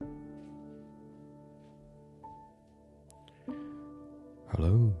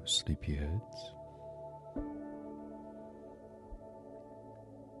Hello, sleepyheads.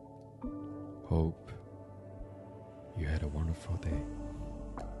 Hope you had a wonderful day.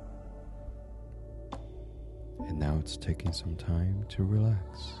 And now it's taking some time to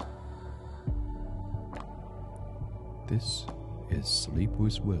relax. This is Sleep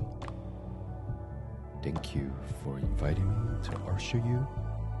with Will. Thank you for inviting me to usher you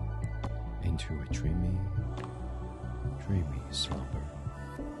into a dreamy slumber.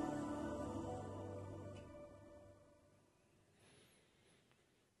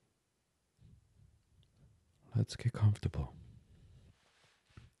 Let's get comfortable.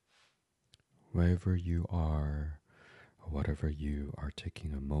 Wherever you are, or whatever you are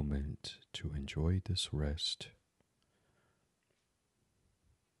taking a moment to enjoy this rest,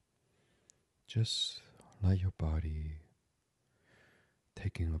 just let your body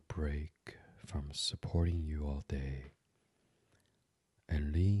taking a break from supporting you all day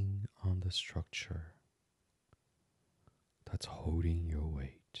and lean on the structure that's holding your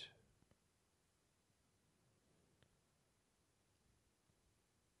weight.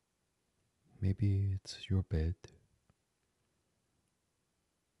 Maybe it's your bed.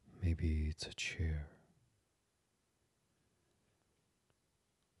 Maybe it's a chair.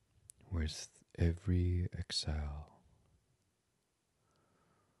 With every exhale,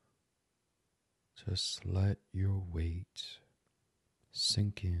 just let your weight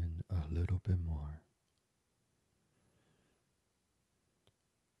sink in a little bit more.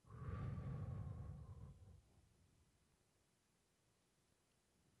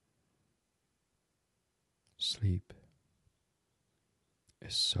 Sleep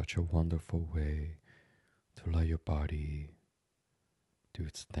is such a wonderful way to let your body do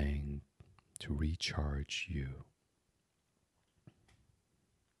its thing to recharge you.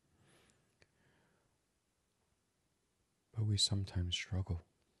 But we sometimes struggle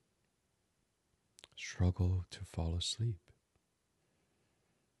to fall asleep.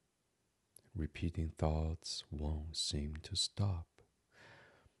 Repeating thoughts won't seem to stop.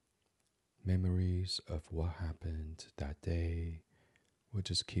 Memories of what happened that day will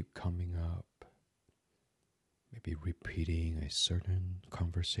just keep coming up. Maybe repeating a certain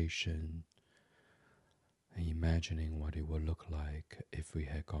conversation and imagining what it would look like if we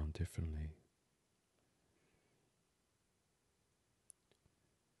had gone differently.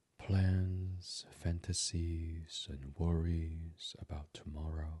 Plans, fantasies, and worries about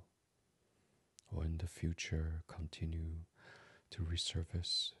tomorrow or in the future continue to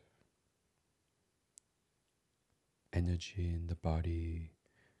resurface. Energy in the body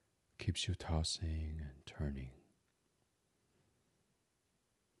keeps you tossing and turning.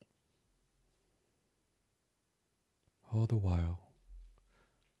 All the while,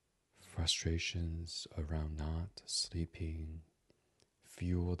 frustrations around not sleeping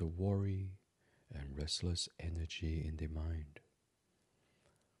fuel the worry and restless energy in the mind,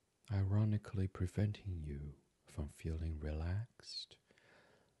 ironically preventing you from feeling relaxed,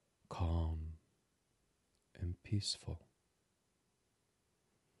 calm, and peaceful.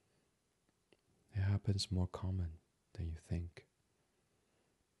 It happens more common than you think.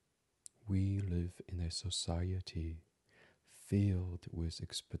 We live in a society filled with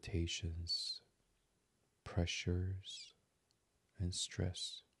expectations, pressures, and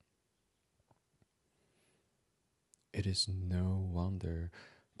stress. It is no wonder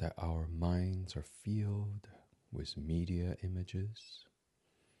that our minds are filled with media images,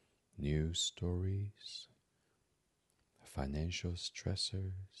 news stories, financial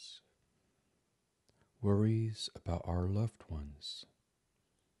stressors, worries about our loved ones.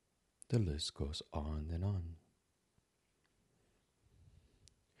 The list goes on and on.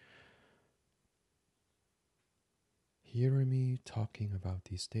 Hearing me talking about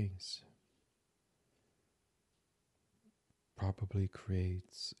these things probably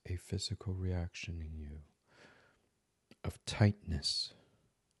creates a physical reaction in you of tightness,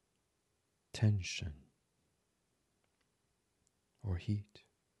 tension, or heat.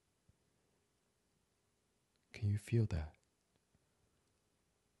 Can you feel that?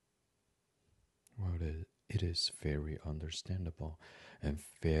 Well, it is very understandable and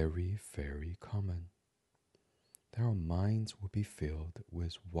very, very common that our minds will be filled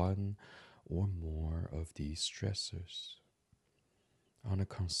with one or more of these stressors on a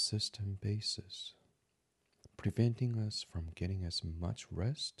consistent basis, preventing us from getting as much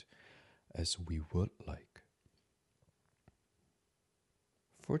rest as we would like.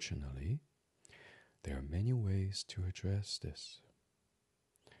 Fortunately, there are many ways to address this,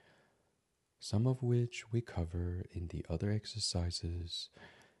 some of which we cover in the other exercises,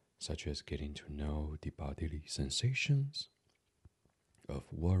 such as getting to know the bodily sensations of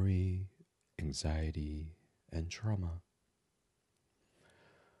worry, anxiety, and trauma.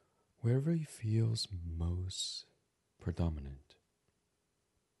 Wherever it feels most predominant,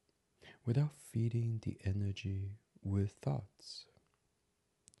 without feeding the energy with thoughts.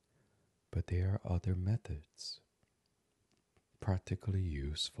 But there are other methods practically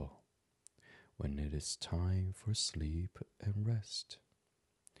useful when it is time for sleep and rest.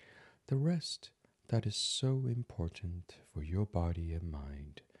 The rest that is so important for your body and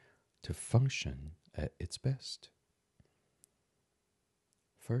mind to function at its best.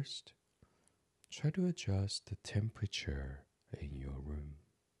 First, try to adjust the temperature in your room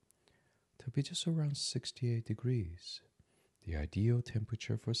to be just around 68 degrees, the ideal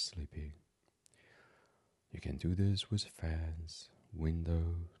temperature for sleeping. You can do this with fans,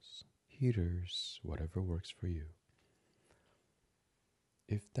 windows, heaters, whatever works for you.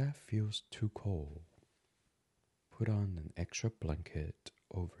 If that feels too cold, put on an extra blanket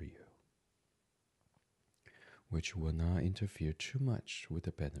over you, which will not interfere too much with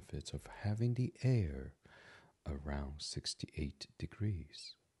the benefits of having the air around 68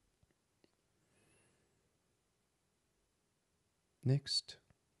 degrees. Next,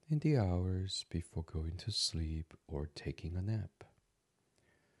 in the hours before going to sleep or taking a nap,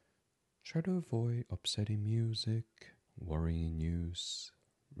 try to avoid upsetting music, worrying news,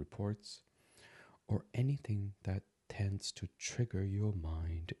 reports, or anything that tends to trigger your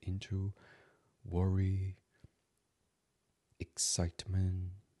mind into worry,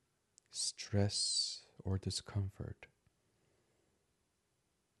 excitement, stress, or discomfort.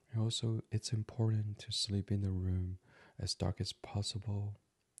 And also, it's important to sleep in the room as dark as possible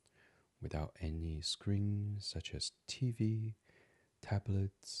without any screens such as TV,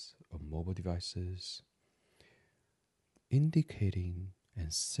 tablets, or mobile devices, indicating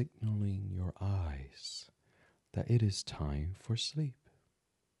and signaling your eyes that it is time for sleep.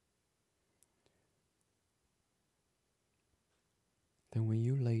 Then, when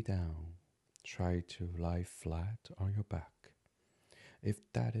you lay down, try to lie flat on your back if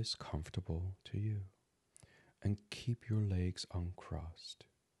that is comfortable to you, and keep your legs uncrossed.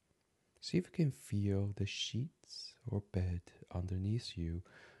 See if you can feel the sheets or bed underneath you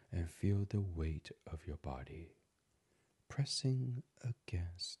and feel the weight of your body pressing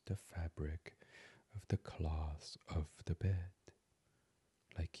against the fabric of the cloths of the bed,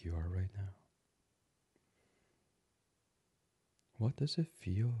 like you are right now. What does it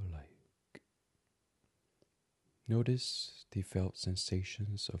feel like? Notice the felt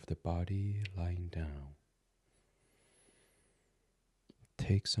sensations of the body lying down.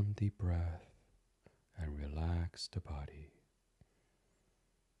 Take some deep breath and relax the body.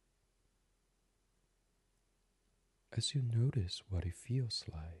 As you notice what it feels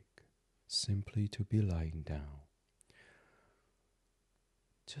like simply to be lying down,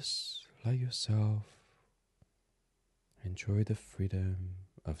 just let yourself enjoy the freedom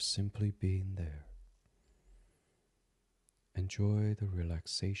of simply being there. Enjoy the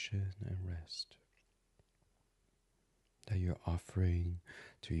relaxation and rest that you're offering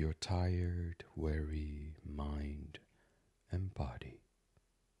to your tired, weary mind and body.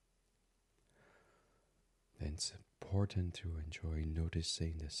 Then it's important to enjoy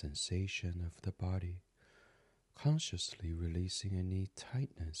noticing the sensation of the body, consciously releasing any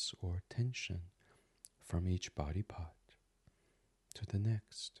tightness or tension from each body part to the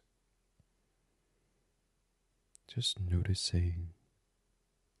next. Just noticing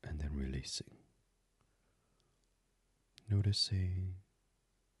and then releasing. Noticing,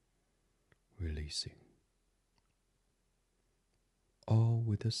 releasing. All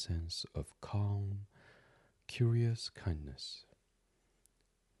with a sense of calm, curious kindness.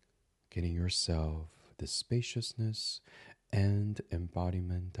 Getting yourself the spaciousness and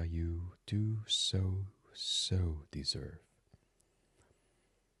embodiment that you do so deserve.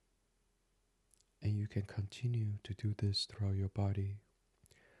 And you can continue to do this throughout your body,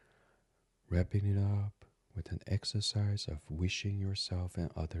 wrapping it up with an exercise of wishing yourself and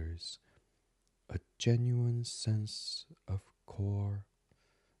others a genuine sense of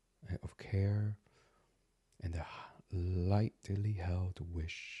care, and a lightly held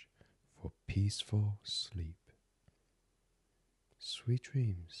wish for peaceful sleep, sweet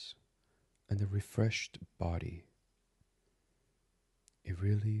dreams, and a refreshed body. It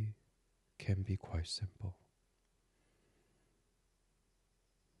really can be quite simple.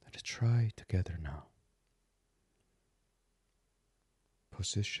 Let's try together now.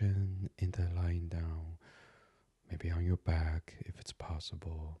 Position in the lying down, maybe on your back if it's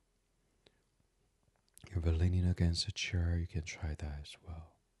possible. If you're leaning against a chair, you can try that as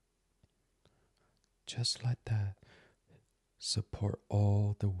well. Just let that support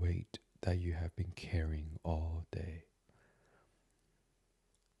all the weight that you have been carrying all day.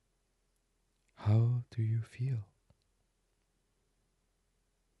 How do you feel?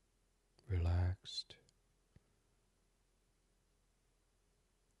 Relaxed,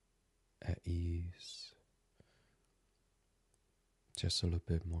 at ease, just a little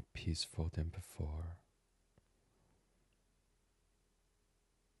bit more peaceful than before.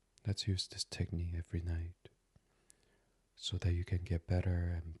 Let's use this technique every night so that you can get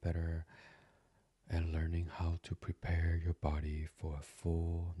better and better at learning how to prepare your body for a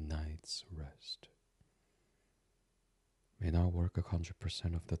full night's rest. May not work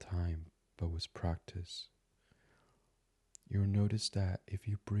 100% of the time, but with practice, you'll notice that if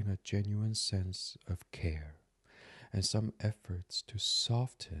you bring a genuine sense of care and some efforts to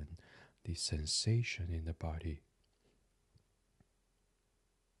soften the sensation in the body,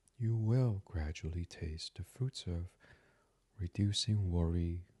 you will gradually taste the fruits of reducing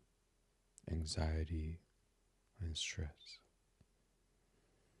worry, anxiety, and stress,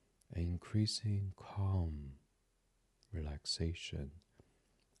 and increasing calm, relaxation,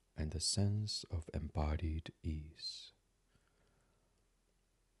 and a sense of embodied ease.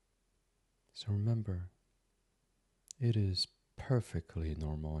 So remember, it is perfectly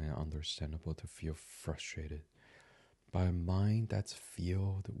normal and understandable to feel frustrated by a mind that's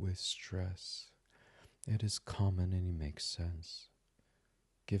filled with stress. It is common and it makes sense,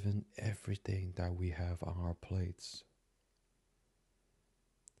 given everything that we have on our plates.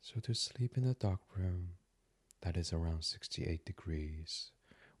 So to sleep in a dark room that is around 68 degrees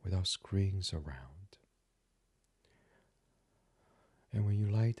without screens around. And when you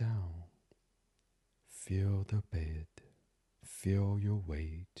lie down, feel the bed, feel your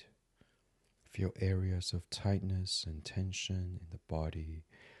weight, feel areas of tightness and tension in the body,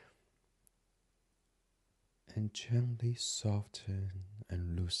 and gently soften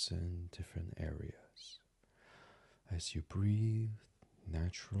and loosen different areas as you breathe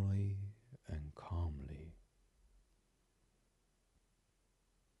naturally and calmly.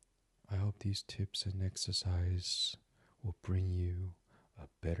 I hope these tips and exercise will bring you a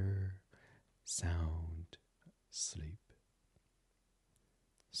better, sound sleep.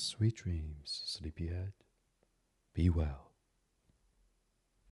 Sweet dreams, sleepyhead. Be well.